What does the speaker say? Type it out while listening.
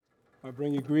I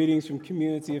bring you greetings from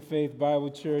Community of Faith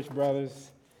Bible Church, brothers.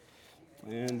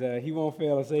 And he won't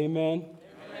fail us. Amen?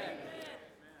 Amen.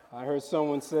 I heard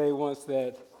someone say once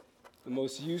that the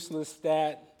most useless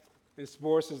stat in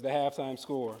sports is the halftime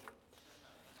score.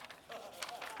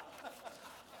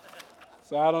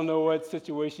 So I don't know what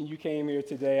situation you came here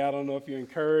today. I don't know if you're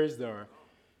encouraged or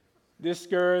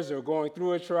discouraged or going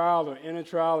through a trial or in a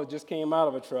trial or just came out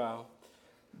of a trial.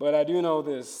 But I do know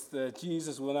this, that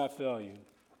Jesus will not fail you.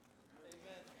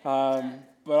 But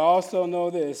I also know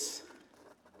this,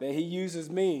 that he uses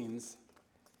means,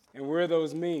 and we're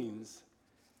those means,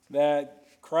 that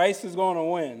Christ is going to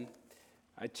win.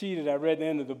 I cheated. I read the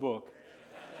end of the book.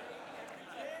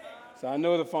 So I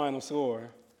know the final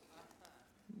score.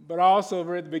 But I also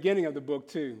read the beginning of the book,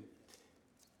 too.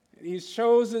 And he's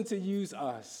chosen to use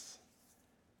us.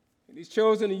 And he's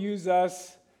chosen to use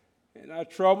us in our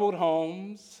troubled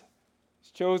homes.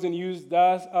 He's chosen to use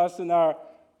us in our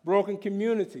broken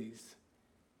communities.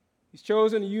 He's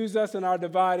chosen to use us in our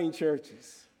dividing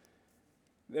churches.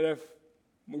 That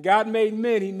when God made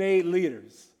men, he made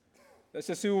leaders. That's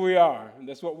just who we are, and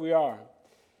that's what we are.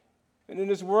 And in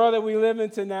this world that we live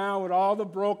into now, with all the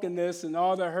brokenness and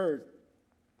all the hurt,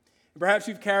 perhaps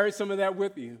you've carried some of that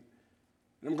with you.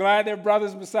 And I'm glad there are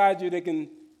brothers beside you that can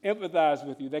empathize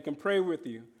with you, that can pray with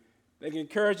you, that can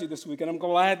encourage you this week. And I'm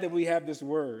glad that we have this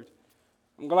word.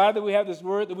 I'm glad that we have this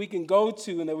word that we can go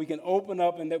to and that we can open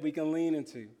up and that we can lean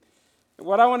into. And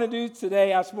what I want to do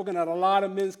today, I've spoken at a lot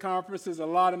of men's conferences, a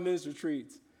lot of men's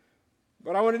retreats.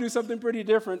 But I want to do something pretty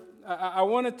different. I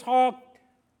want to talk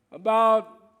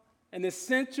about an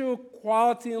essential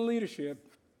quality in leadership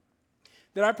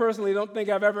that I personally don't think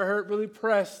I've ever heard really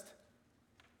pressed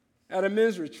at a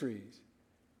men's retreat.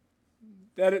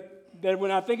 That when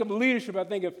I think of leadership, I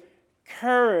think of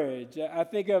courage. I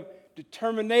think of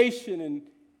determination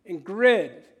and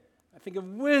grit. I think of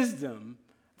wisdom.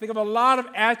 I think of a lot of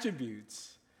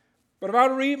attributes. But if I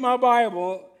read my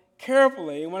Bible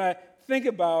carefully, and when I think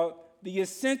about the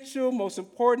essential, most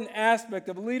important aspect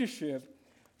of leadership,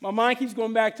 my mind keeps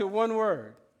going back to one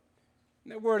word.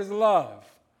 And that word is love.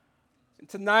 And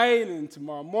tonight and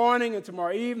tomorrow morning and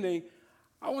tomorrow evening,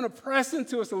 I want to press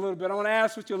into us a little bit. I want to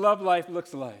ask what your love life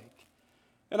looks like.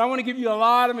 And I want to give you a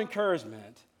lot of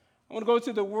encouragement. I want to go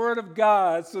to the Word of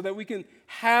God so that we can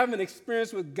have an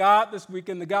experience with God this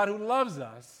weekend, the God who loves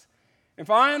us, and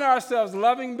find ourselves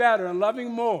loving better and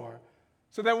loving more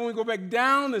so that when we go back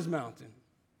down this mountain,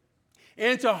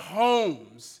 into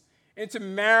homes, into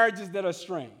marriages that are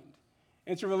strained,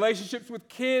 into relationships with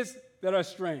kids that are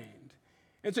strained,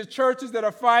 into churches that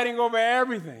are fighting over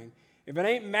everything. If it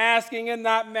ain't masking and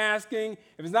not masking,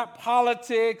 if it's not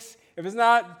politics, if it's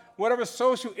not whatever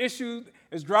social issue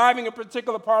is driving a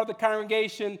particular part of the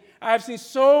congregation, I have seen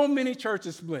so many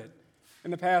churches split in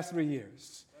the past 3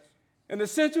 years. And the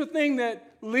central thing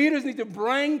that leaders need to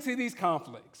bring to these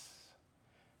conflicts,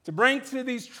 to bring to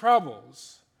these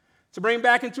troubles, to bring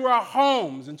back into our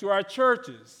homes, into our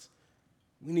churches,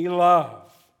 we need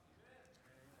love.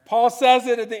 Paul says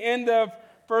it at the end of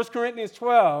 1 Corinthians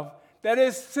 12, that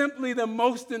is simply the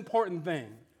most important thing.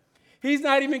 He's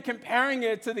not even comparing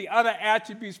it to the other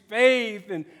attributes, faith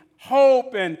and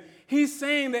hope, and he's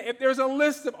saying that if there's a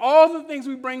list of all the things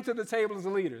we bring to the table as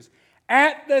leaders,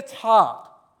 at the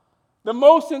top, the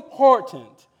most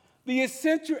important, the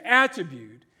essential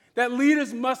attribute that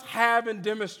leaders must have and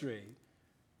demonstrate,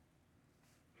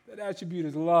 that attribute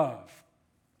is love.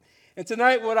 And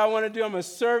tonight what I want to do, I'm going to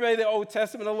survey the Old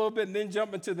Testament a little bit and then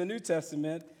jump into the New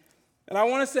Testament. And I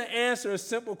want us to answer a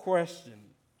simple question.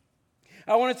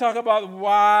 I want to talk about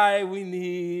why we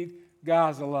need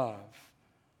God's love.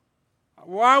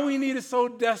 Why we need it so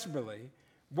desperately.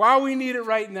 Why we need it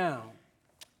right now.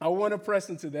 I want to press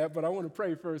into that, but I want to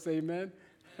pray first. Amen.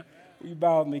 You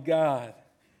bow with me, God.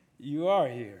 You are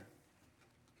here.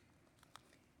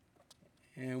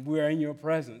 And we are in your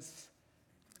presence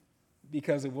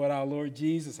because of what our Lord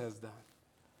Jesus has done.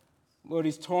 Lord,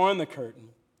 he's torn the curtain.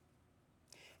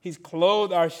 He's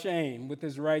clothed our shame with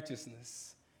his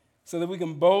righteousness so that we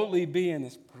can boldly be in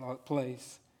this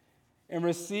place and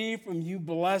receive from you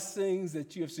blessings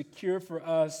that you have secured for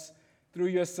us through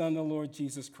your Son, the Lord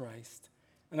Jesus Christ.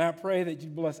 And I pray that you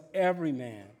bless every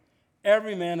man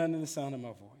under the sound of my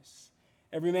voice,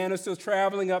 every man who's still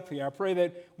traveling up here. I pray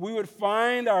that we would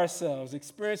find ourselves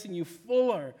experiencing you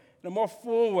fuller, in a more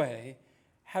full way,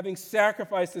 having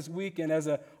sacrificed this weekend as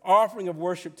an offering of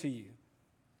worship to you.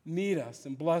 Meet us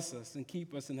and bless us and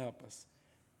keep us and help us.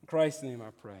 In Christ's name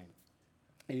I pray.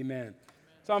 Amen.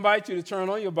 So I invite you to turn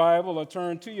on your Bible or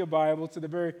turn to your Bible to the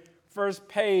very first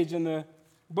page in the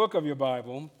book of your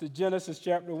Bible, to Genesis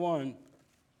chapter 1.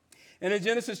 And in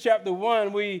Genesis chapter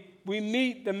 1, we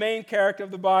meet the main character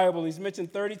of the Bible. He's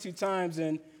mentioned 32 times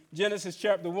in Genesis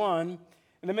chapter 1.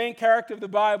 And the main character of the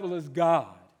Bible is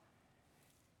God.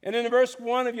 And in verse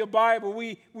 1 of your Bible,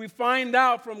 we find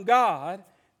out from God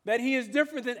that he is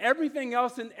different than everything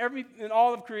else in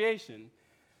all of creation.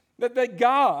 That the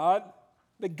God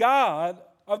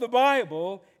of the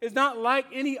Bible is not like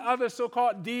any other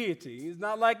so-called deity. He's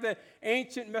not like the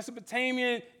ancient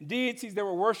Mesopotamian deities that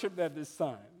were worshipped at this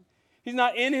time. He's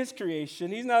not in his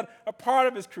creation. He's not a part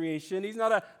of his creation. He's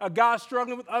not a God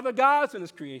struggling with other gods in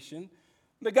his creation.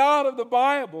 The God of the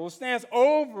Bible stands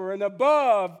over and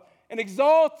above and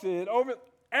exalted over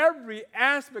every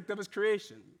aspect of his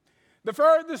creation. The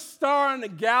furthest star in the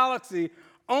galaxy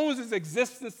owes its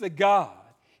existence to God.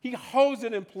 He holds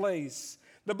it in place.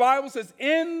 The Bible says,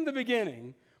 in the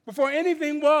beginning, before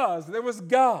anything was, there was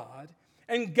God,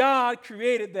 and God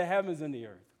created the heavens and the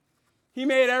earth. He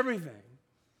made everything.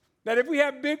 That if we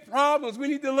have big problems, we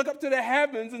need to look up to the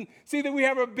heavens and see that we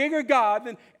have a bigger God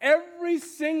than every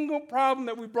single problem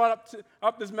that we brought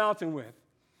up this mountain with.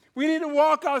 We need to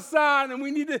walk outside and we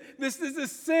need to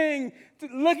sing,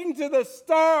 looking to the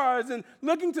stars and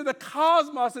looking to the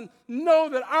cosmos and know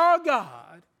that our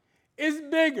God is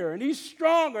bigger and he's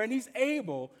stronger and he's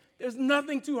able. There's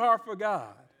nothing too hard for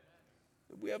God.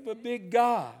 We have a big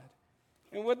God.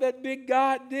 And what that big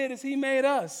God did is he made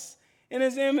us in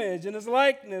his image, in his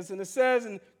likeness. And it says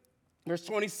in verse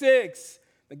 26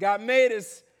 that God made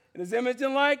us in his image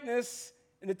and likeness.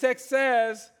 And the text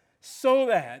says, so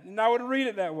that, and I would read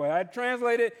it that way. I'd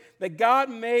translate it that God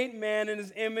made man in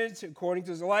his image according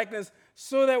to his likeness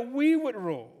so that we would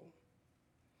rule.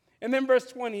 And then verse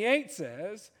 28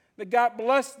 says that God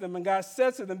blessed them and God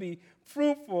said to them, be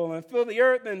fruitful and fill the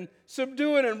earth and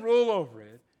subdue it and rule over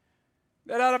it.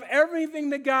 That out of everything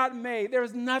that God made, there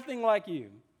is nothing like you.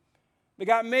 That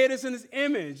God made us in his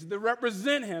image to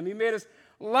represent him. He made us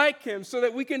like him so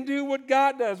that we can do what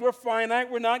God does. We're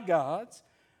finite, we're not gods.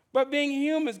 But being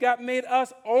humans, God made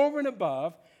us over and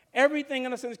above everything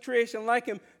in us in his creation like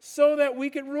him so that we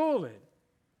could rule it.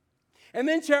 And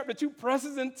then chapter 2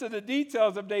 presses into the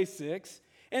details of day 6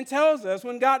 and tells us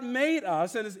when God made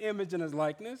us in his image and his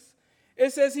likeness,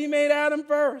 it says he made Adam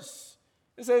first.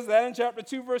 It says that in chapter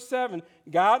 2, verse 7.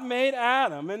 God made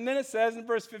Adam. And then it says in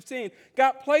verse 15,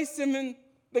 God placed him in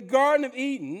the Garden of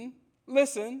Eden,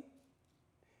 listen,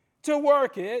 to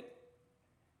work it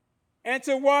and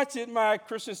to watch it, my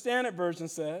Christian Standard Version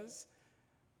says.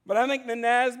 But I think the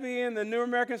NASB and the New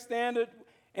American Standard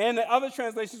and the other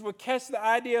translations would catch the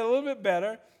idea a little bit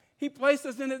better. He placed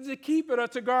us in it to keep it or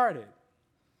to guard it.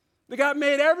 The God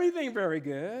made everything very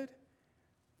good,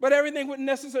 but everything wouldn't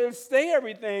necessarily stay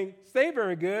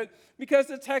very good because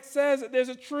the text says that there's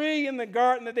a tree in the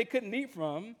garden that they couldn't eat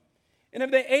from, and if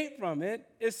they ate from it,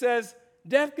 it says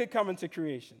death could come into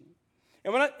creation.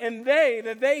 And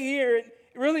they here,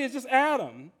 it really is just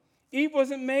Adam. Eve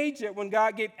wasn't made yet when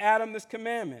God gave Adam this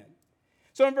commandment.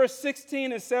 So in verse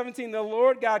 16 and 17, the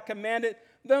Lord God commanded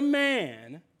the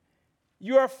man,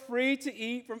 you are free to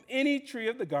eat from any tree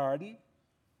of the garden,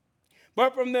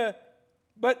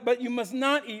 but you must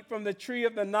not eat from the tree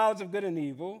of the knowledge of good and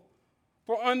evil,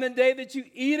 for on the day that you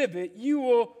eat of it, you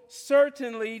will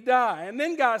certainly die. And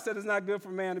then God said it's not good for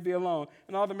man to be alone.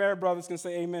 And all the married brothers can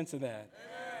say amen to that.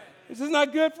 Amen. This is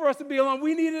not good for us to be alone.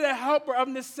 We needed a helper of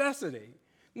necessity,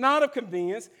 not of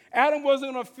convenience. Adam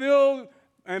wasn't going to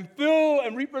fill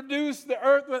and reproduce the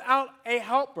earth without a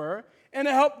helper, and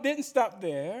the help didn't stop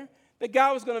there. That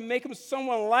God was going to make him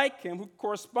someone like him who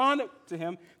corresponded to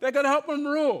him that could help him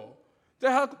rule, to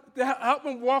help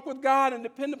him walk with God and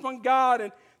depend upon God.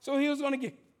 And so he was going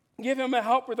to give him a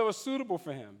helper that was suitable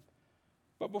for him.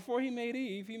 But before he made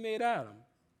Eve, he made Adam.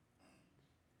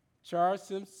 Charged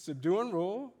him, subdue and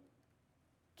rule,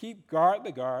 guard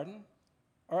the garden,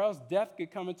 or else death could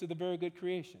come into the very good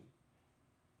creation.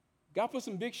 God put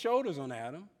some big shoulders on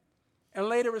Adam and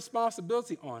laid a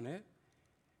responsibility on it.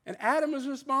 And Adam is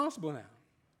responsible now.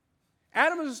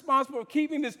 Adam is responsible for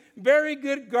keeping this very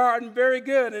good garden very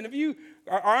good. And if you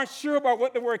aren't sure about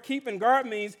what the word keep and guard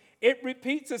means, it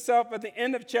repeats itself at the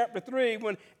end of chapter 3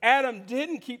 when Adam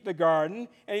didn't keep the garden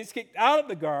and he's kicked out of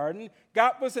the garden.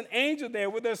 God puts an angel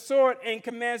there with a sword and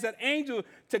commands that angel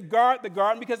to guard the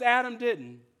garden because Adam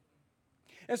didn't.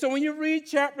 And so when you read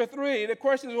chapter 3, the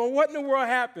question is, well, what in the world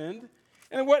happened?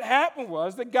 And what happened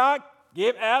was that God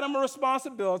gave Adam a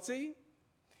responsibility.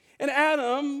 And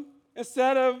Adam,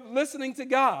 instead of listening to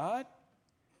God,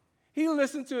 he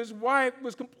listened to his wife,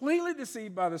 was completely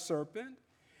deceived by the serpent,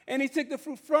 and he took the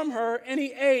fruit from her and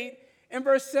he ate. And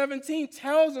verse 17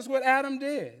 tells us what Adam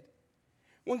did.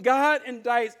 When God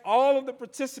indicts all of the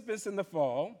participants in the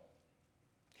fall,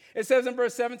 It says in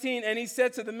verse 17, and he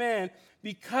said to the man,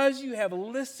 because you have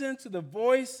listened to the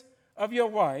voice of your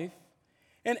wife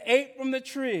and ate from the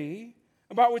tree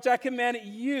about which I commanded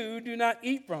you, do not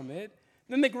eat from it,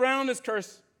 then the ground is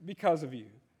cursed because of you.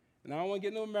 And I don't want to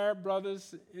get no married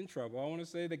brothers in trouble. I want to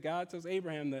say that God tells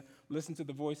Abraham to listen to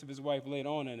the voice of his wife later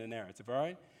on in the narrative, all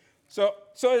right? So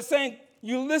it's saying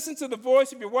you listen to the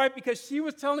voice of your wife because she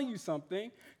was telling you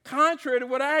something contrary to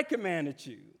what I commanded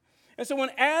you. And so when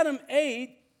Adam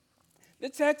ate, the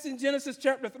text in Genesis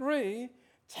chapter 3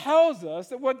 tells us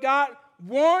that what God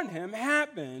warned him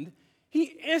happened. He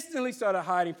instantly started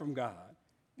hiding from God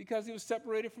because he was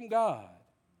separated from God.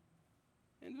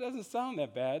 And it doesn't sound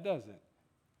that bad, does it?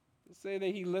 To say that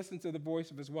he listened to the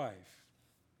voice of his wife.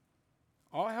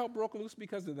 All hell broke loose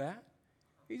because of that.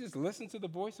 He just listened to the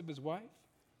voice of his wife.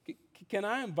 Can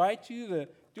I invite you to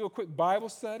do a quick Bible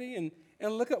study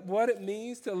and look at what it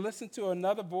means to listen to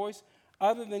another voice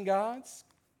other than God's?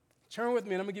 Turn with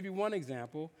me, and I'm going to give you one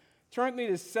example. Turn with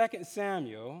me to 2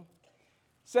 Samuel.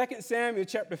 2 Samuel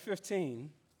chapter 15.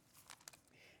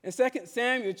 In 2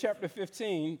 Samuel chapter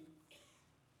 15,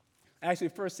 actually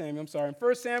 1 Samuel, I'm sorry. In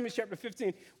 1 Samuel chapter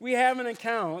 15, we have an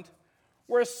account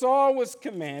where Saul was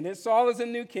commanded. Saul is a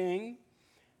new king.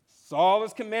 Saul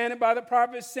is commanded by the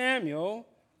prophet Samuel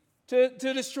to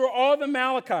destroy all the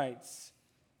Amalekites.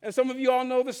 And some of you all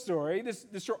know the story.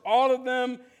 Destroy all of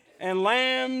them, and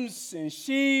lambs and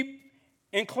sheep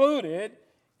included.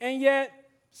 And yet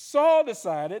Saul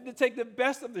decided to take the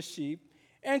best of the sheep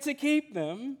and to keep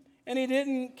them. And he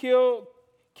didn't kill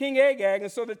King Agag.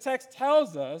 And so the text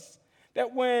tells us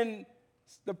that when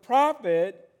the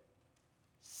prophet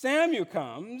Samuel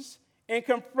comes and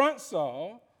confronts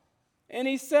Saul, and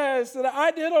he says that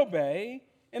I did obey.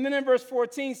 And then in verse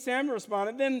 14, Samuel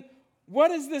responded, then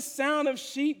what is this sound of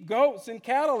sheep, goats, and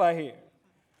cattle I hear?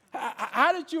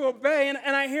 How did you obey?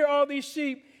 And I hear all these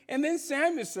sheep. And then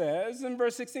Samuel says in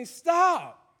verse 16,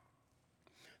 stop.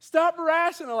 Stop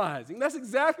rationalizing. That's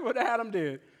exactly what Adam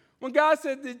did. When God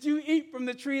said, did you eat from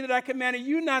the tree that I commanded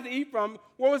you not to eat from?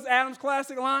 What was Adam's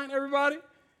classic line, everybody?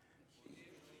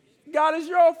 God, it's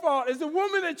your fault. It's the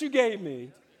woman that you gave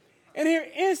me. And here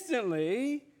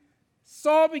instantly,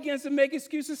 Saul begins to make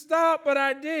excuses. Stop, but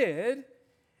I did.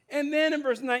 And then in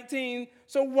verse 19,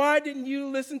 so why didn't you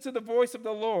listen to the voice of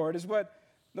the Lord is what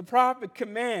the prophet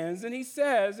commands. And he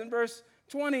says in verse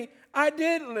 20, I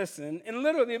did listen. And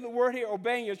literally the word here,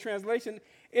 obeying your translation,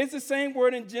 is the same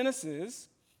word in Genesis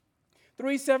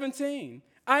 3:17.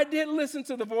 I did listen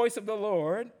to the voice of the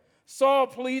Lord. Saul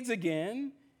pleads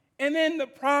again. And then the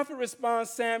prophet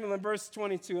responds, Samuel, in verse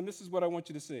 22. And this is what I want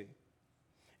you to see.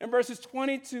 In verses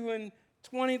 22 and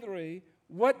 23,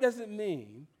 what does it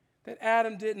mean that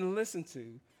Adam didn't listen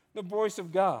to the voice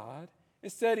of God?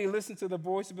 Instead, he listened to the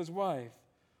voice of his wife.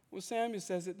 Well, Samuel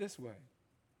says it this way.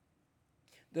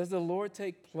 Does the Lord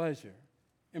take pleasure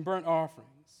in burnt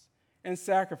offerings and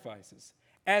sacrifices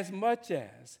as much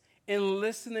as in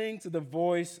listening to the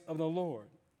voice of the Lord?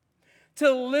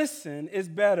 To listen is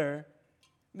better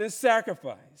than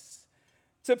sacrifice.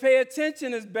 To pay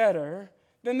attention is better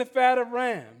than the fat of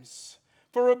rams.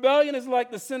 For rebellion is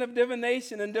like the sin of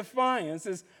divination, and defiance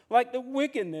is like the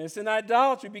wickedness and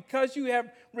idolatry. Because you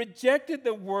have rejected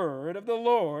the word of the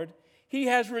Lord, he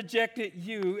has rejected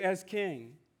you as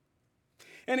king.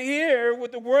 And here,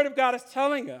 what the word of God is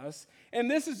telling us, and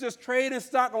this is just trade and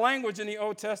stock language in the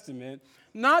Old Testament,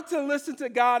 not to listen to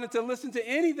God and to listen to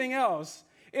anything else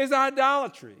is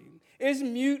idolatry, is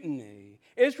mutiny,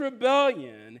 it's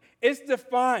rebellion, it's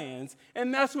defiance,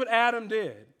 and that's what Adam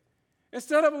did.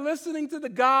 Instead of listening to the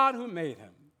God who made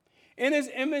him in his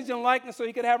image and likeness so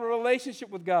he could have a relationship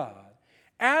with God,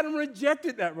 Adam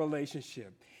rejected that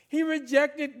relationship. He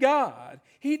rejected God.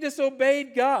 He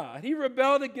disobeyed God. He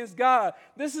rebelled against God.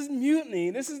 This is mutiny.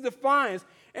 This is defiance.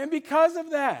 And because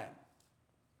of that,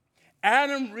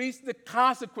 Adam reached the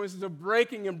consequences of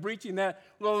breaking and breaching that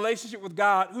relationship with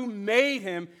God who made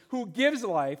him, who gives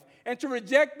life. And to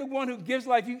reject the one who gives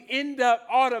life, you end up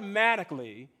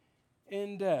automatically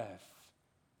in death.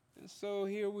 And so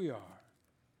here we are,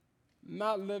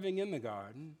 not living in the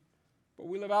garden, but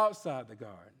we live outside the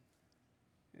garden.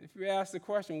 And if you ask the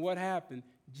question, what happened?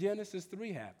 Genesis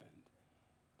 3 happened.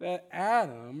 That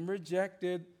Adam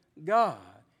rejected God.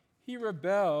 He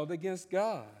rebelled against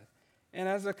God. And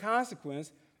as a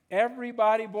consequence,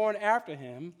 everybody born after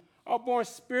him are born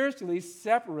spiritually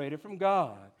separated from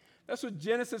God. That's what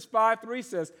Genesis 5:3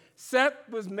 says. Seth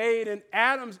was made in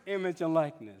Adam's image and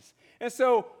likeness. And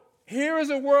so here is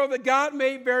a world that God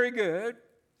made very good.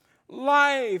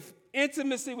 Life,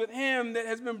 intimacy with him that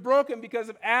has been broken because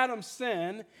of Adam's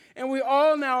sin. And we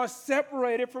all now are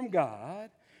separated from God.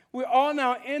 We're all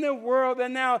now in a world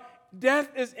that now death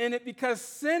is in it because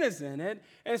sin is in it,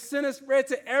 and sin is spread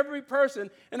to every person.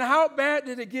 And how bad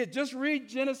did it get? Just read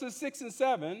Genesis 6 and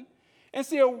 7 and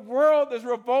see a world that's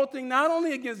revolting not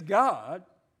only against God,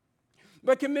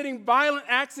 but committing violent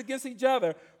acts against each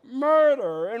other,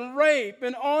 murder and rape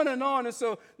and on and on. And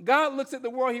so God looks at the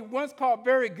world he once called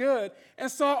very good and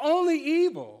saw only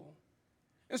evil.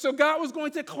 And so God was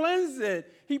going to cleanse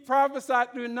it. He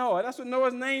prophesied through Noah. That's what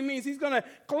Noah's name means. He's going to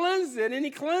cleanse it, and he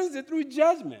cleansed it through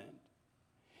judgment.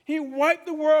 He wiped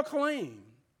the world clean.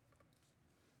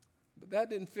 But that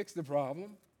didn't fix the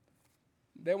problem.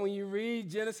 Then when you read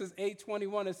Genesis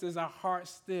 8:21, it says, our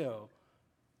hearts still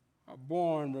are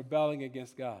born rebelling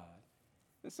against God.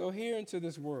 And so here into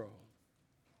this world,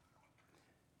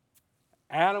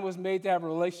 Adam was made to have a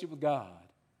relationship with God,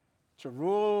 to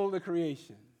rule the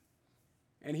creation.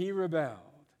 And he rebelled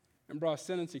and brought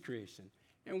sin into creation.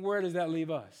 And where does that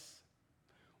leave us?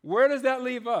 Where does that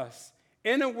leave us?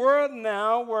 In a world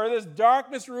now where there's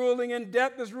darkness ruling and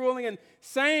death is ruling and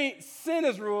sin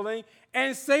is ruling,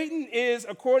 and Satan is,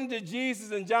 according to Jesus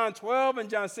in John 12 and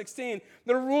John 16,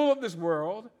 the rule of this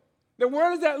world, then where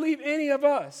does that leave any of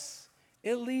us?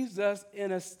 It leaves us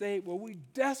in a state where we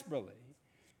desperately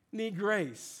need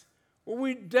grace, where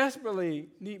we desperately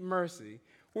need mercy,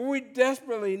 where we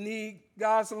desperately need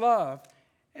God's love.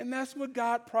 And that's what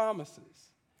God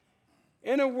promises.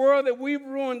 In a world that we've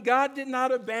ruined, God did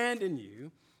not abandon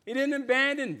you. He didn't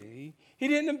abandon me. He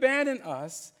didn't abandon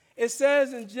us. It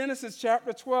says in Genesis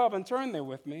chapter 12, and turn there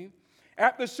with me,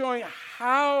 after showing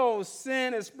how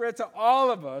sin is spread to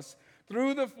all of us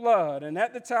through the flood and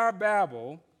at the Tower of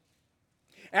Babel,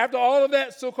 after all of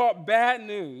that so-called bad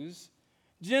news,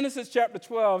 Genesis chapter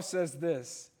 12 says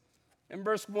this. In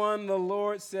verse 1, the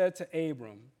Lord said to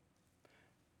Abram,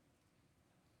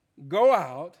 go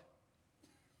out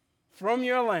from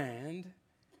your land,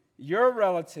 your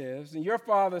relatives, and your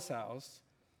father's house,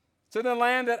 to the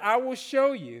land that I will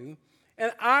show you,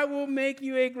 and I will make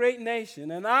you a great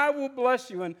nation, and I will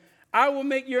bless you, and I will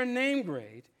make your name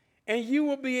great, and you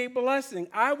will be a blessing.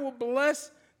 I will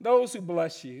bless those who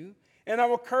bless you, and I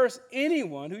will curse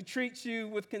anyone who treats you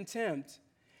with contempt.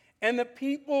 And the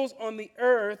peoples on the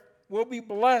earth will be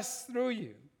blessed through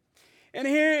you. And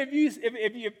here,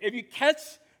 if you catch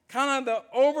kind of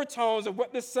the overtones of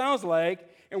what this sounds like,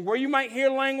 and where you might hear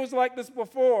language like this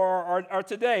before or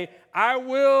today, I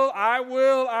will,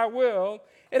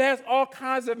 it has all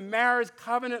kinds of marriage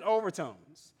covenant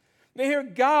overtones. They hear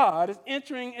God is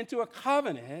entering into a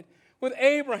covenant with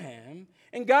Abraham,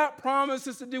 and God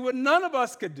promises to do what none of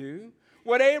us could do,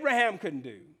 what Abraham couldn't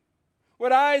do,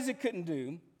 what Isaac couldn't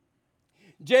do,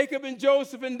 Jacob and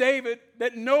Joseph and David,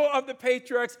 that no of the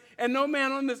patriarchs and no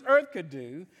man on this earth could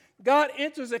do. God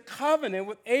enters a covenant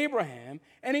with Abraham,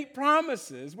 and he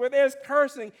promises where there's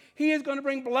cursing, he is going to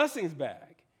bring blessings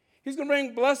back. He's going to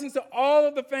bring blessings to all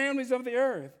of the families of the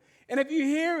earth. And if you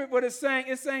hear what it's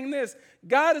saying this.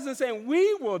 God isn't saying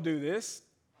we will do this.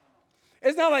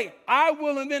 It's not like I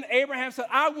will and then Abraham said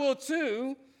I will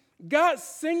too. God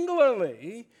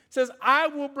singularly says I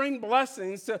will bring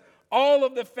blessings to all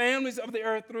of the families of the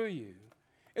earth through you.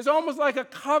 It's almost like a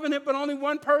covenant, but only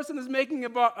one person is making a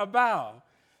vow.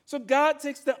 So God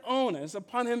takes the onus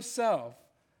upon himself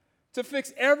to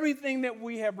fix everything that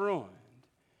we have ruined.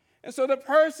 And so the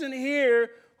person here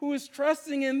who is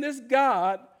trusting in this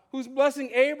God who's blessing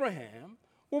Abraham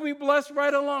will be blessed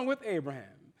right along with Abraham.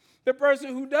 The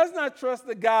person who does not trust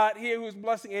the God here who is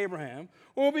blessing Abraham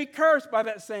will be cursed by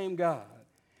that same God.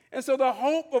 And so the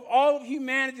hope of all of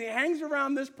humanity hangs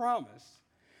around this promise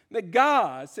that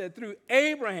God said through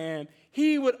Abraham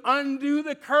he would undo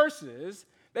the curses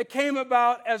that came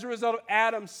about as a result of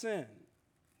Adam's sin.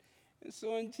 And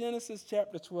so in Genesis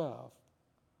chapter 12,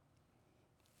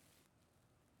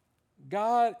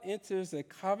 God enters a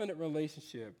covenant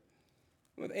relationship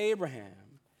with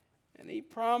Abraham, and he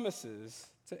promises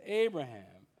to Abraham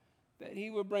that he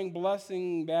would bring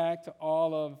blessing back to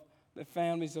all of the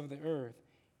families of the earth.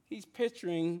 He's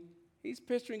picturing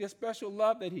a special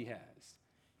love that he has.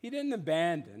 He didn't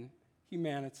abandon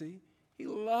humanity.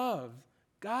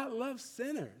 God loves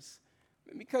sinners.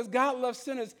 And because God loves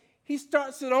sinners, he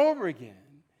starts it over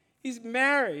again. He's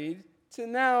married to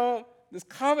now this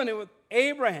covenant with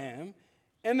Abraham,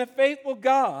 and the faithful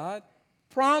God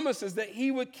promises that he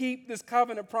would keep this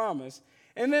covenant promise.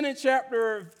 And then in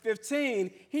chapter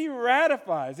 15, he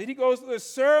ratifies it. He goes through a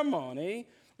ceremony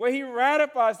where he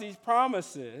ratifies these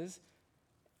promises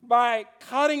by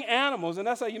cutting animals, and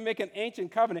that's how you make an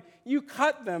ancient covenant. You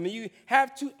cut them, and you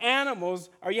have two animals,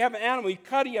 or you have an animal, you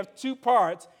cut it, you have two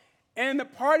parts, and the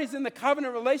parties in the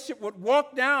covenant relationship would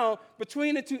walk down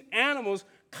between the two animals,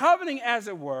 covenanting, as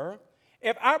it were.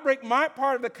 If I break my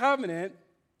part of the covenant,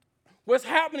 what's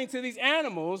happening to these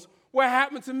animals, what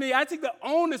happened to me? I take the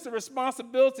onus, the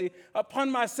responsibility upon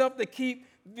myself to keep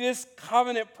this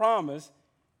covenant promise.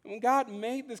 And when God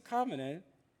made this covenant,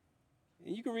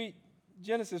 and you can read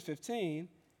Genesis 15,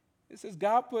 it says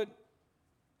God put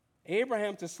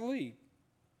Abraham to sleep.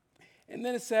 And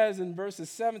then it says in verses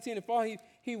 17 and following,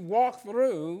 he walked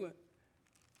through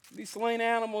these slain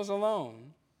animals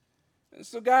alone. And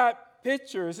so God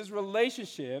pictures his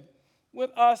relationship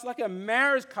with us like a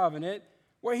marriage covenant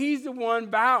where he's the one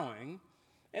bowing.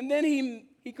 And then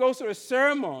he goes through a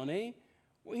ceremony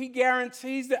where he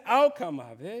guarantees the outcome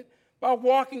of it by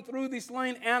walking through these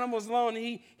slain animals alone.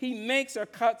 He makes or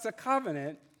cuts a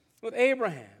covenant with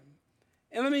Abraham.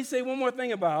 And let me say one more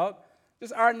thing about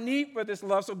just our need for this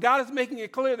love. So God is making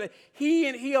it clear that he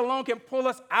and he alone can pull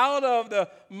us out of the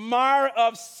mire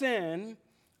of sin,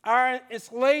 our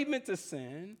enslavement to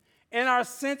sin, and our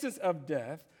sentence of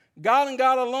death. God and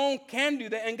God alone can do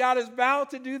that, and God has vowed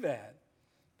to do that.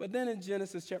 But then in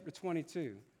Genesis chapter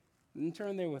 22, and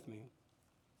turn there with me,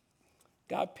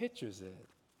 God pictures it.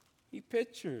 He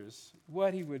pictures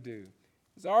what he would do.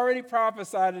 It's already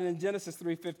prophesied in Genesis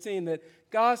 3:15 that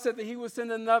God said that he would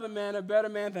send another man, a better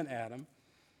man than Adam.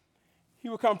 He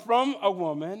would come from a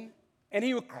woman, and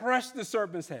he would crush the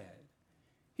serpent's head.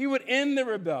 He would end the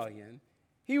rebellion.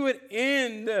 He would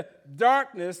end the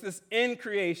darkness that's in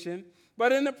creation.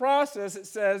 But in the process, it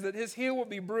says that his heel would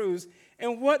be bruised.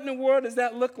 And what in the world does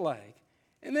that look like?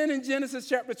 And then in Genesis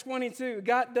chapter 22,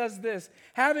 God does this.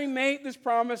 Having made this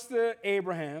promise to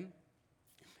Abraham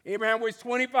waits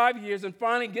 25 years and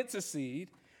finally gets a seed,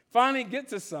 finally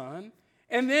gets a son.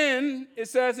 And then it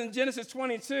says in Genesis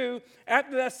 22,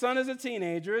 after that son is a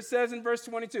teenager, it says in verse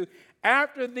 22,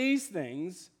 after these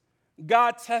things,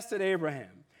 God tested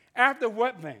Abraham. After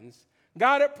what things?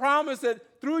 God had promised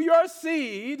that through your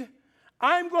seed,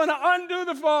 I'm going to undo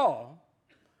the fall.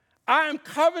 I am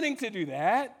covenanting to do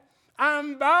that.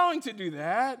 I'm vowing to do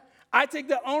that. I take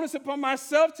the onus upon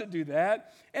myself to do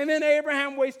that. And then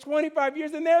Abraham waits 25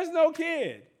 years and there's no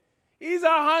kid. He's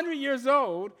 100 years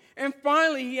old. And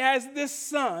finally he has this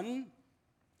son,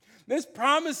 this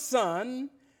promised son,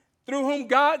 through whom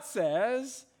God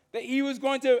says that he was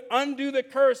going to undo the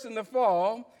curse in the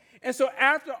fall. And so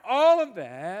after all of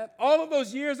that, all of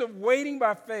those years of waiting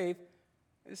by faith,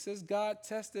 it says God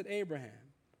tested Abraham.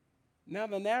 Now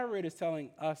the narrator is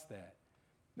telling us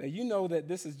that you know that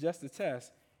this is just a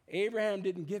test. Abraham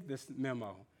didn't get this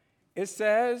memo. It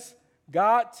says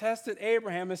God tested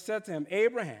Abraham and said to him,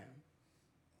 Abraham.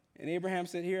 And Abraham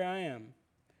said, here I am.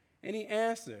 And he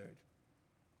answered,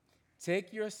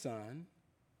 take your son,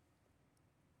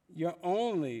 your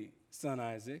only son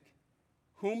Isaac,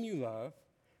 whom you love,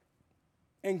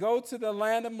 and go to the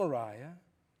land of Moriah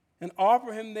and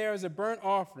offer him there as a burnt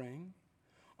offering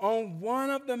on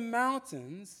one of the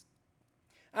mountains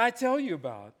I tell you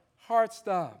about. Hard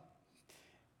stop.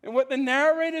 And what the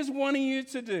narrator is wanting you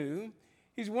to do,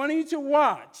 he's wanting you to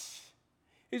watch.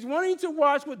 He's wanting you to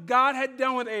watch what God had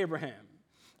done with Abraham.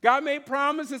 God made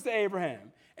promises to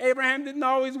Abraham. Abraham didn't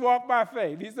always walk by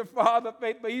faith. He's the father of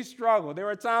faith, but he struggled. There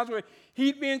were times where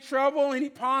he'd be in trouble and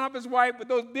he'd pawn up his wife with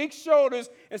those big shoulders.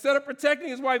 Instead of protecting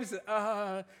his wife, he said,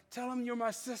 tell him you're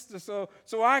my sister so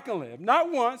I can live.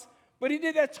 Not once, but he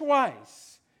did that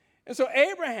twice. And so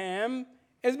Abraham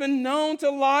has been known to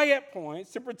lie at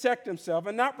points to protect himself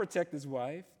and not protect his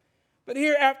wife. But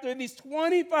here, after these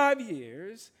 25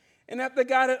 years, and after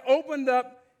God had opened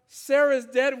up Sarah's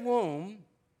dead womb,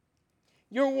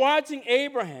 you're watching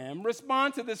Abraham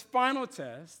respond to this final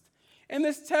test. And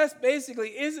this test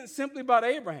basically isn't simply about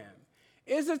Abraham.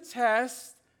 It's a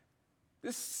test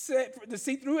to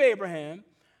see through Abraham,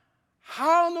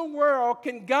 how in the world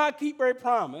can God keep a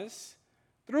promise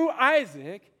through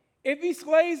Isaac if he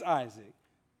slays Isaac?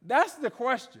 That's the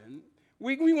question.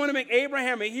 We want to make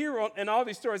Abraham a hero in all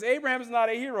these stories. Abraham is not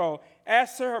a hero.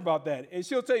 Ask Sarah about that. And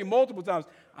she'll tell you multiple times,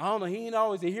 I don't know, he ain't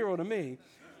always a hero to me.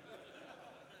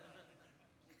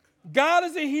 God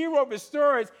is a hero of his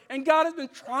stories, and God has been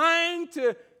trying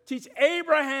to teach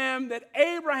Abraham that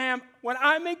Abraham, when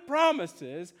I make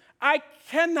promises, I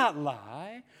cannot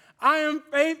lie. I am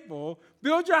faithful.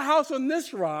 Build your house on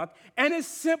this rock, and it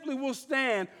simply will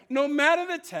stand no matter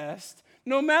the test,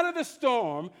 no matter the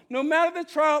storm, no matter the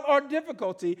trial or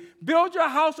difficulty. Build your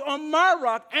house on my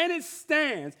rock, and it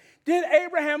stands. Did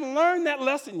Abraham learn that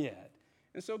lesson yet?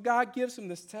 And so God gives him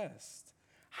this test.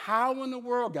 How in the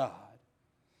world, God,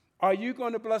 are you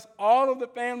going to bless all of the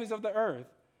families of the earth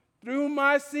through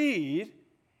my seed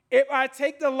if I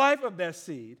take the life of that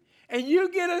seed? And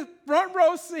you get a front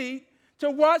row seat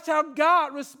to watch how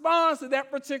God responds to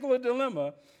that particular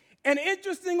dilemma. And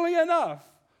interestingly enough,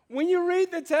 when you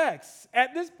read the text,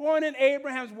 at this point in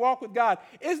Abraham's walk with God,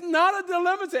 it's not a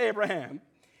dilemma to Abraham.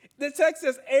 The text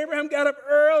says, Abraham got up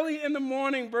early in the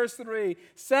morning, verse 3,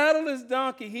 saddled his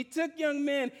donkey. He took young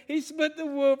men. He split the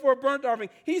wood for a burnt offering.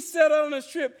 He set out on his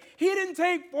trip. He didn't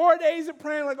take 4 days of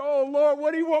praying like, oh, Lord,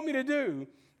 what do you want me to do?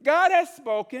 God has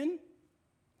spoken.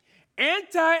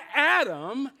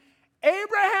 Anti-Adam,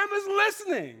 Abraham is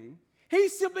listening. He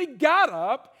simply got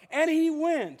up and he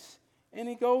went. And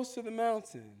he goes to the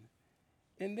mountain.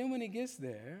 And then when he gets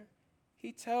there,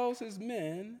 he tells his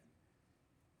men,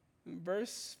 in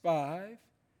verse 5,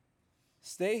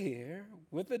 stay here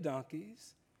with the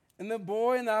donkeys, and the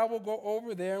boy and I will go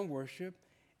over there and worship,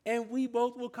 and we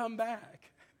both will come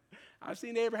back. I've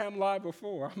seen Abraham lie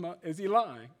before. Is he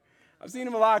lying? I've seen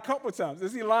him lie a couple of times.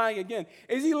 Is he lying again?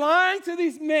 Is he lying to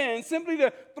these men simply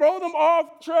to throw them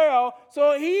off trail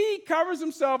so he covers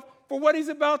himself for what he's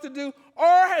about to do?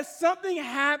 Or has something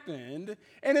happened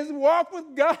in his walk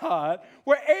with God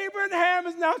where Abraham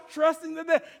is now trusting that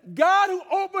the God who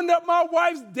opened up my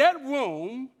wife's dead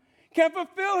womb can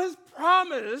fulfill his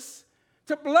promise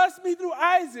to bless me through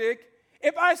Isaac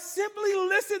if I simply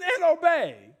listen and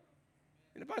obey?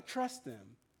 And if I trust him,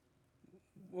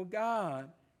 well,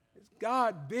 is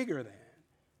God bigger than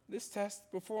this test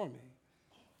before me?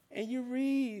 And you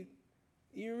read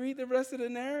the rest of the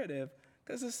narrative.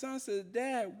 Because the son says,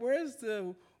 Dad, where's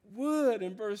the wood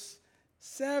in verse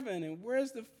 7? And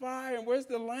where's the fire? And where's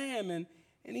the lamb? And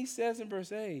he says in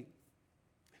verse 8,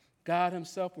 God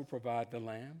himself will provide the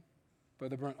lamb for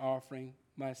the burnt offering,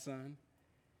 my son.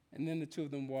 And then the two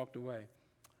of them walked away.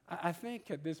 I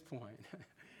think at this point,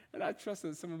 and I trust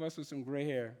that some of us with some gray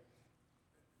hair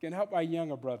can help our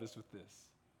younger brothers with this.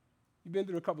 You've been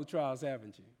through a couple of trials,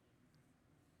 haven't you?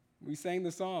 We sang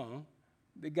the song,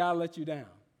 Did God Let You Down?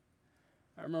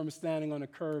 I remember standing on a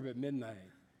curb at midnight,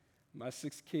 my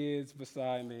 6 kids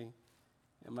beside me,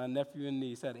 and my nephew and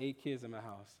niece. Had 8 kids in my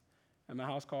house, and my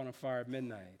house caught on fire at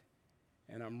midnight.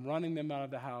 And I'm running them out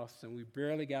of the house, and we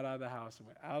barely got out of the house, and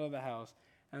we're out of the house,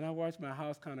 and I watched my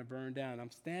house kind of burn down.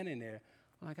 I'm standing there,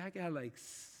 like I got like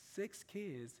 6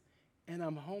 kids, and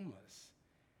I'm homeless.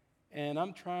 And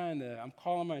I'm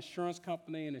calling my insurance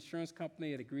company, and the insurance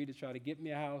company had agreed to try to get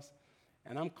me a house.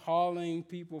 And I'm calling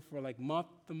people for like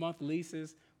month-to-month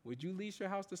leases. Would you lease your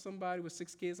house to somebody with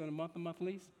 6 kids on a month-to-month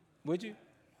lease? Would you?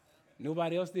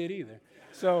 Nobody else did either.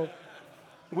 So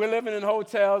we're living in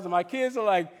hotels, and my kids are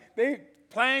like, they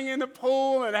playing in the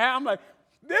pool, and I'm like,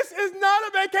 this is not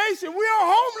a vacation. We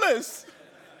are homeless.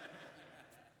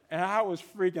 And I was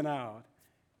freaking out.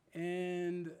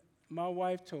 And my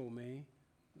wife told me,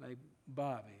 like,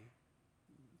 Bobby,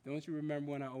 don't you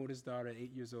remember when our oldest daughter, at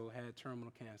 8 years old, had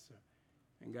terminal cancer?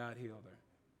 And God healed her.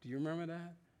 Do you remember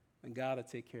that? And God will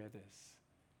take care of this.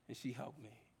 And she helped me.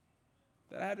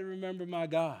 That I had to remember my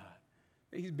God.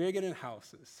 That he's bigger than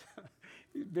houses.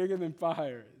 He's bigger than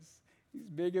fires. He's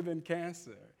bigger than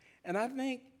cancer. And I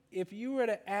think if you were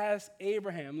to ask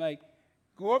Abraham, like,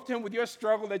 go up to him with your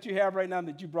struggle that you have right now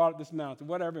that you brought up this mountain,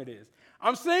 whatever it is.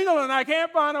 I'm single and I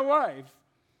can't find a wife.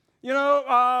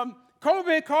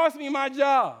 COVID cost me my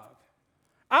job.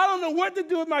 I don't know what to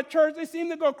do with my church. They seem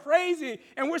to go crazy,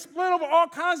 and we're split over all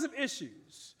kinds of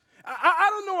issues. I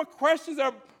don't know what questions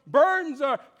or burdens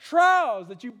or trials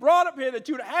that you brought up here that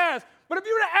you would ask, but if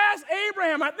you were to ask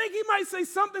Abraham, I think he might say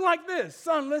something like this: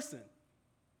 Son, listen.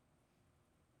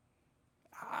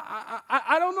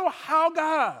 I don't know how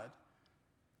God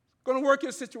is going to work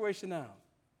your situation out.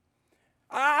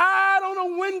 I don't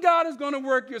know when God is going to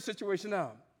work your situation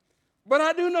out. But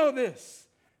I do know this,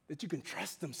 that you can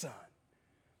trust him, son.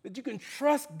 That you can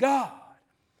trust God,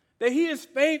 that he is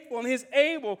faithful and he is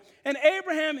able. And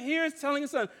Abraham here is telling his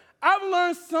son, I've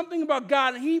learned something about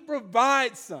God, and he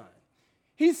provides, son.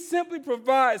 He simply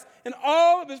provides in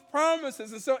all of his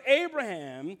promises. And so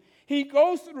Abraham, he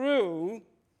goes through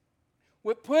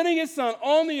with putting his son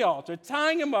on the altar,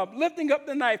 tying him up, lifting up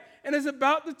the knife, and is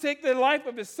about to take the life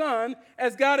of his son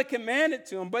as God had commanded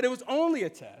to him. But it was only a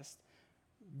test.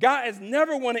 God has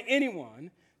never wanted anyone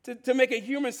to make a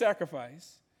human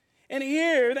sacrifice. And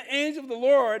here, the angel of the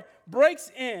Lord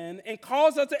breaks in and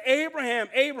calls out to Abraham.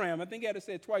 Abraham, I think he had to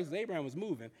say it twice because Abraham was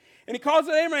moving. And he calls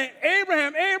out to Abraham,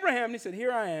 Abraham, Abraham. And he said,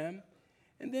 here I am.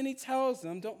 And then he tells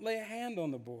him, don't lay a hand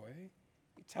on the boy.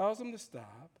 He tells him to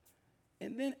stop.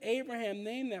 And then Abraham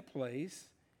named that place,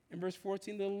 in verse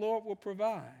 14, the Lord will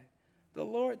provide. The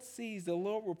Lord sees, the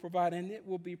Lord will provide, and it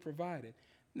will be provided.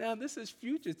 Now, this is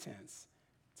future tense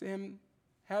to him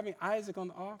having Isaac on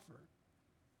the offer.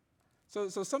 So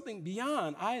something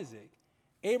beyond Isaac,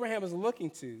 Abraham is looking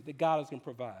to that God is going to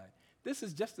provide. This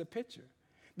is just a picture.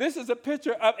 This is a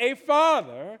picture of a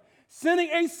father sending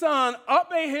a son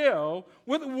up a hill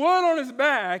with wood on his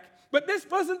back, but this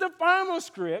wasn't the final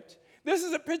script. This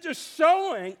is a picture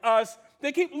showing us,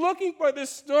 they keep looking for this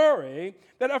story,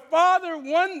 that a father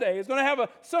one day is going to have a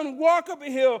son walk up a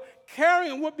hill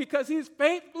carrying wood because he's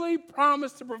faithfully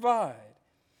promised to provide.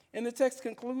 And the text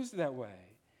concludes that way.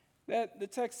 That the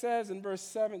text says in verse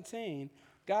 17,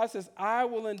 God says, I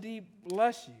will indeed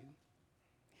bless you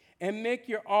and make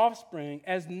your offspring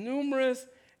as numerous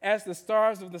as the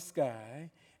stars of the sky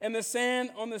and the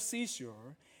sand on the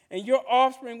seashore, and your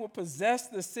offspring will possess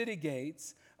the city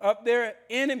gates of their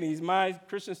enemies. My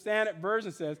Christian Standard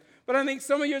Version says, but I think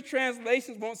some of your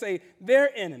translations won't say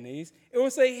their enemies. It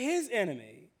will say his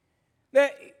enemy.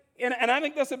 And I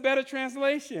think that's a better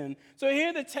translation. So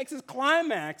here the text is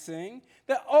climaxing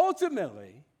that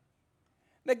ultimately,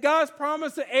 that God's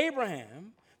promise to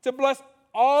Abraham to bless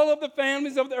all of the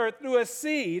families of the earth through a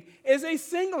seed is a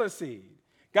singular seed.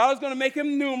 God is going to make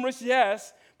him numerous,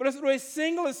 yes, but it's through a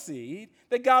singular seed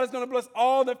that God is going to bless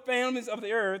all the families of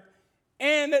the earth.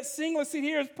 And that singular seed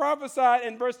here is prophesied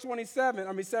in verse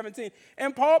 17.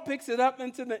 And Paul picks it up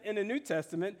in the New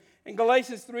Testament. In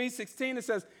Galatians 3:16, it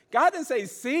says, God didn't say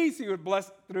seeds he would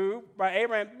bless through by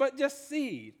Abraham, but just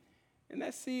seed. And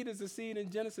that seed is the seed in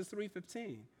Genesis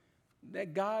 3:15,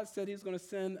 that God said he was going to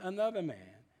send another man.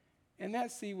 And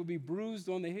that seed will be bruised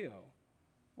on the hill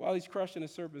while he's crushing a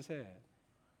serpent's head.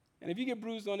 And if you get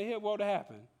bruised on the hill, what will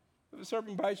happen? If a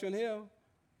serpent bites you on the hill,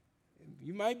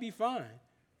 you might be fine.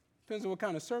 Depends on what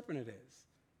kind of serpent it is.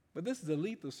 But this is a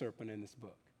lethal serpent in this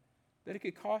book, that it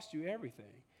could cost you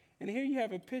everything. And here you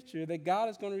have a picture that God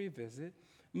is going to revisit.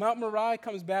 Mount Moriah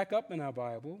comes back up in our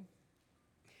Bible.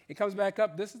 It comes back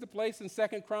up. This is the place in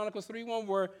 2 Chronicles 3:1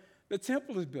 where the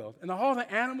temple is built and all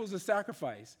the animals are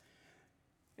sacrificed.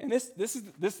 And this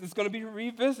is going to be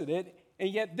revisited.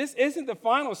 And yet this isn't the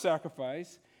final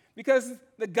sacrifice, because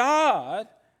the God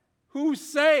who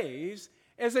saves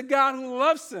is a God who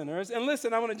loves sinners. And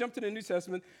listen, I want to jump to the New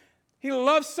Testament. He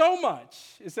loves so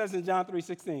much, it says in John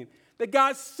 3:16, that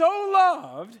God so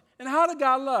loved, and how did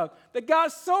God love? That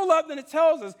God so loved, and it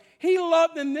tells us, he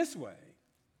loved in this way,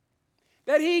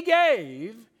 that he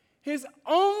gave his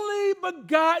only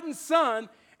begotten son,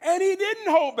 and he didn't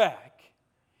hold back.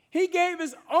 He gave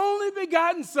his only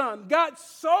begotten son. God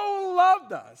so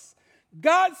loved us.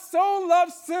 God so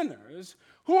loves sinners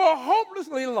who are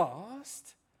hopelessly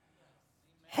lost,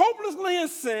 hopelessly in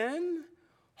sin,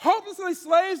 hopelessly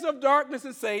slaves of darkness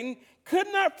and Satan, could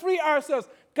not free ourselves.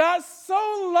 God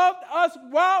so loved us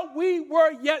while we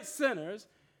were yet sinners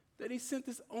that he sent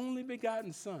his only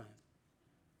begotten son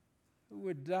who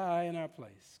would die in our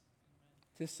place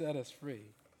to set us free.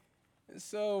 And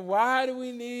so why do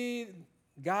we need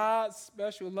God's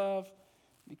special love?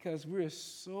 Because we're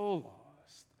so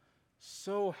lost,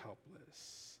 so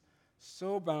helpless,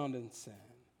 so bound in sin,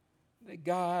 that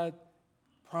God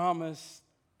promised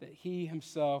that he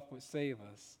himself would save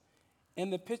us.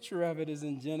 And the picture of it is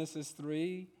in Genesis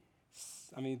 22.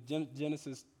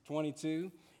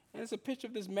 And it's a picture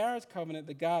of this marriage covenant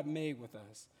that God made with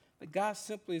us, that God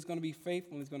simply is going to be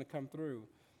faithful and is going to come through.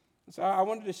 So I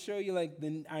wanted to show you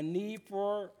our need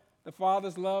for the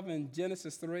Father's love in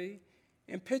Genesis 3,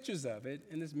 and pictures of it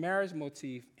in this marriage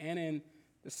motif and in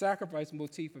the sacrifice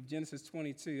motif of Genesis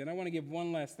 22. And I want to give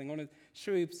one last thing. I want to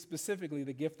show you specifically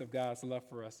the gift of God's love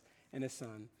for us and his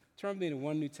son. Turn with me to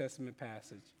one New Testament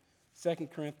passage, 2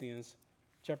 Corinthians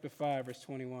chapter 5, verse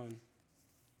 21.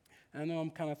 I know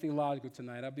I'm kind of theological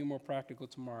tonight. I'll be more practical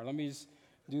tomorrow. Let me just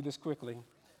do this quickly.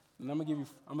 And I'm going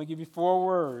to give you 4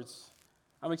 words.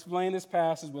 I'm explaining this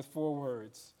passage with 4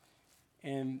 words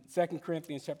in 2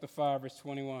 Corinthians chapter 5, verse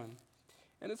 21.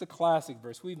 And it's a classic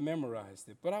verse. We've memorized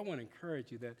it. But I want to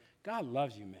encourage you that God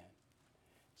loves you, man.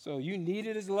 So you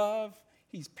needed his love.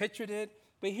 He's pictured it.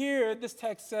 But here, this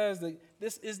text says that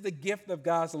this is the gift of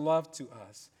God's love to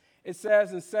us. It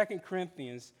says in 2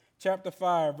 Corinthians chapter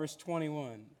 5, verse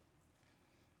 21,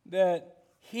 that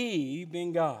he,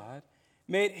 being God,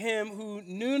 made him who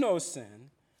knew no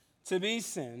sin to be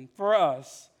sin for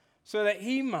us, so that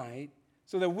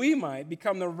we might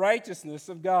become the righteousness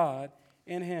of God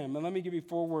in him. And let me give you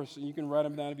 4 words, and you can write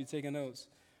them down if you're taking notes.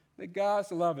 That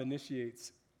God's love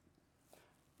initiates.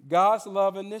 God's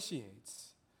love initiates.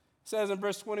 It says in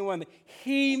verse 21 that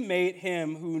he made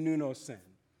him who knew no sin.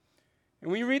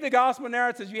 And when you read the gospel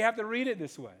narratives, you have to read it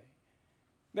this way.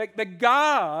 That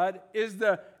God is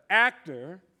the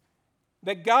actor,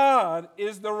 that God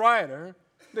is the writer,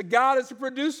 that God is the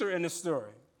producer in the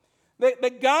story.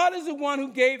 That God is the one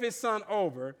who gave his son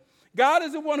over. God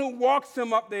is the one who walks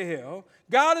him up the hill.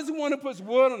 God is the one who puts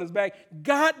wood on his back.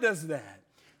 God does that.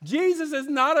 Jesus is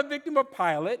not a victim of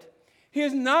Pilate. He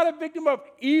is not a victim of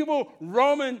evil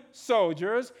Roman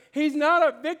soldiers. He's not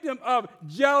a victim of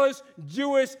jealous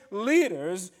Jewish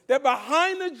leaders. That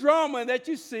behind the drama that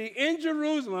you see in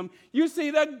Jerusalem, you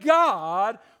see the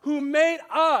God who made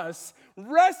us,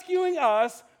 rescuing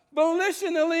us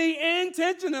volitionally,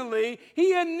 intentionally.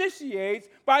 He initiates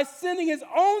by sending his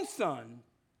own son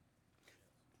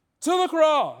to the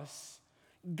cross.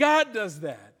 God does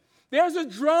that. There's a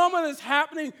drama that's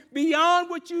happening beyond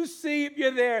what you see if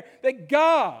you're there, that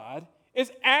God is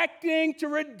acting to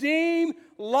redeem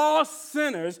lost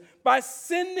sinners by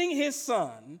sending his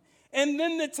son. And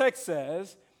then the text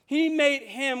says,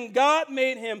 God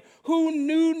made him who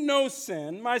knew no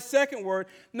sin. My second word,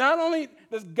 not only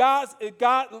does God's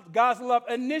love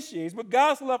initiates, but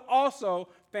God's love also,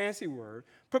 fancy word,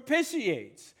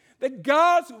 propitiates. That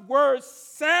God's word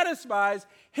satisfies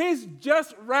his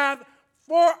just wrath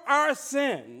for our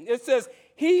sin. It says,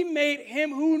 he made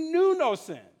him who knew no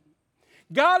sin.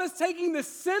 God is taking the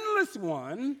sinless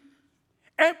one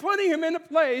and putting him in the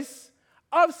place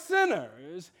of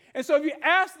sinners. And so if you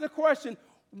ask the question,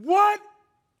 what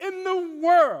in the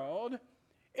world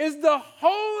is the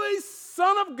Holy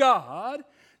Son of God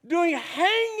doing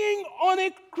hanging on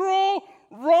a cruel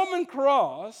Roman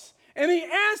cross? And the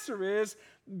answer is,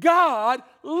 God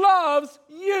loves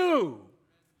you.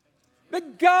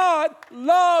 That God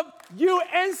loved you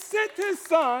and sent his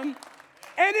son,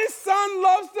 and his son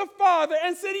loves the Father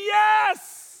and said,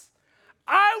 yes,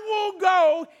 I will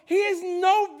go. He is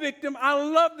no victim. I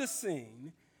love the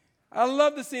scene. I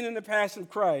love the scene in the Passion of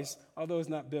Christ, although it's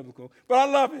not biblical, but I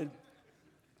love it.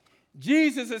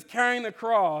 Jesus is carrying the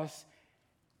cross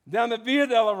down the Via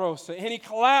Dolorosa, and he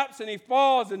collapses and he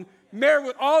falls, and Mary,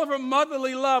 with all of her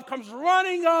motherly love, comes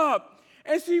running up.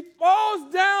 And she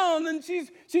falls down, and she's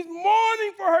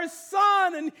mourning for her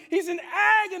son, and he's in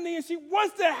agony, and she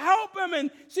wants to help him,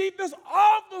 and she feels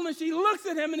awful, and she looks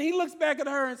at him, and he looks back at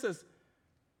her and says,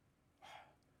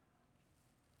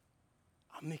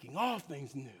 I'm making all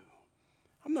things new.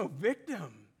 I'm no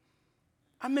victim.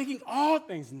 I'm making all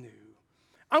things new.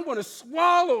 I'm going to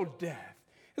swallow death.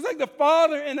 It's like the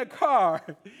father in a car,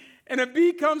 and a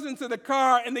bee comes into the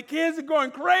car, and the kids are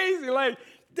going crazy, like,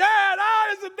 Dad,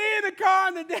 there's a bee in the car,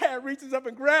 and the dad reaches up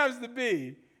and grabs the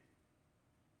bee.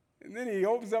 And then he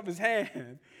opens up his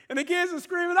hand, and the kids are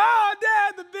screaming,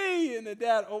 Dad, the bee. And the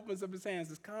dad opens up his hand and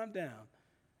says, calm down.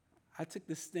 I took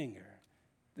the stinger.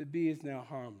 The bee is now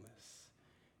harmless.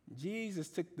 Jesus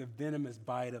took the venomous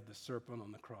bite of the serpent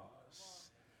on the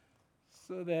cross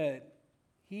so that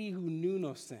he who knew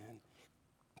no sin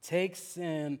takes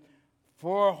sin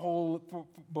before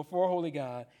holy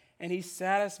God, and he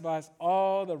satisfies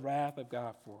all the wrath of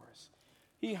God for us.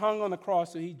 He hung on the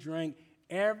cross so he drank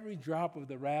every drop of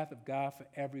the wrath of God for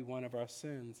every one of our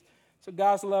sins. So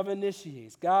God's love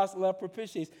initiates. God's love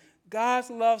propitiates. God's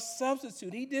love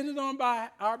substitutes. He did it on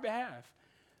our behalf.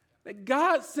 That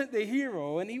God sent the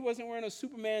hero, and he wasn't wearing a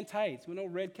Superman tights with no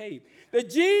red cape. That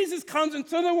Jesus comes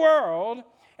into the world,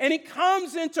 and he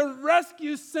comes in to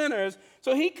rescue sinners.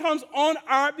 So he comes on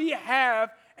our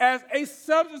behalf as a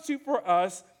substitute for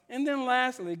us. And then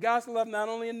lastly, God's love not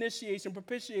only initiates and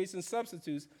propitiates and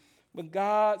substitutes, but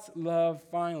God's love,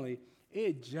 finally,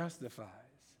 it justifies.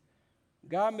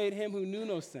 God made him who knew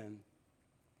no sin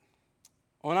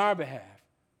on our behalf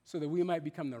so that we might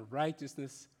become the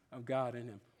righteousness of God in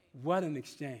him. What an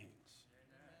exchange.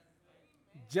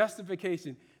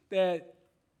 Justification, that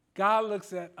God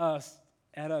looks at us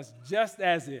just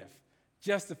as if,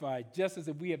 justified, just as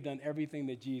if we have done everything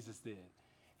that Jesus did.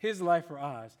 His life for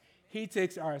us. He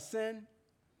takes our sin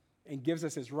and gives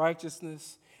us his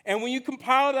righteousness. And when you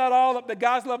compile that all up, that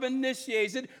God's love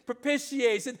initiates, it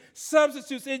propitiates, it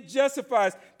substitutes, it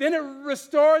justifies, then it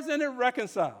restores and it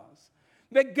reconciles.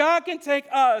 That God can take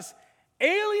us,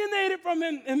 alienated from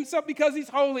himself because he's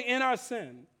holy, in our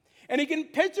sin. And he can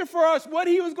picture for us what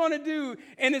he was going to do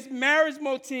in his marriage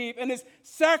motif and his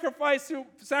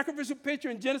sacrificial picture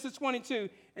in Genesis 22.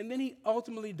 And then he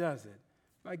ultimately does it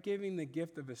by giving the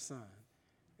gift of his son.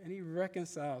 And he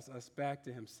reconciles us back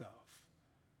to himself.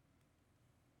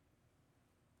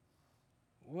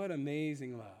 What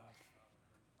amazing love.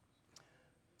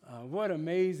 What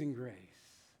amazing grace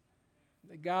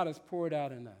that God has poured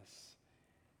out in us.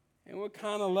 And what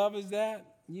kind of love is that?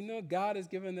 You know, God has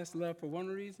given us love for one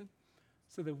reason,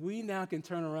 so that we now can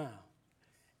turn around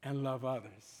and love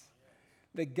others.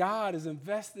 That God has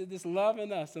invested this love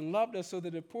in us and loved us so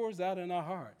that it pours out in our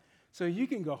heart. So you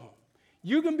can go home.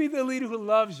 You can be the leader who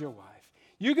loves your wife.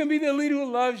 You can be the leader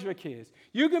who loves your kids.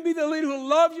 You can be the leader who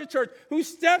loves your church, who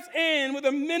steps in with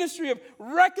a ministry of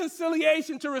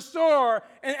reconciliation to restore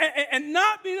and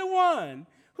not be the one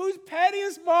who's petty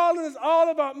and small and it's all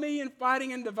about me and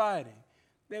fighting and dividing.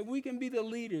 That we can be the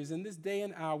leaders in this day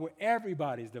and hour where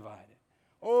everybody's divided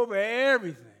over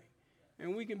everything.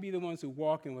 And we can be the ones who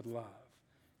walk in with love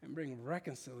and bring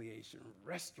reconciliation,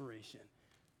 restoration,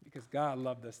 because God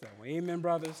loved us that way. Amen,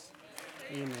 brothers?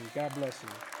 Amen. God bless you.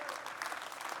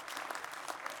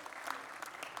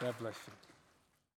 God bless you.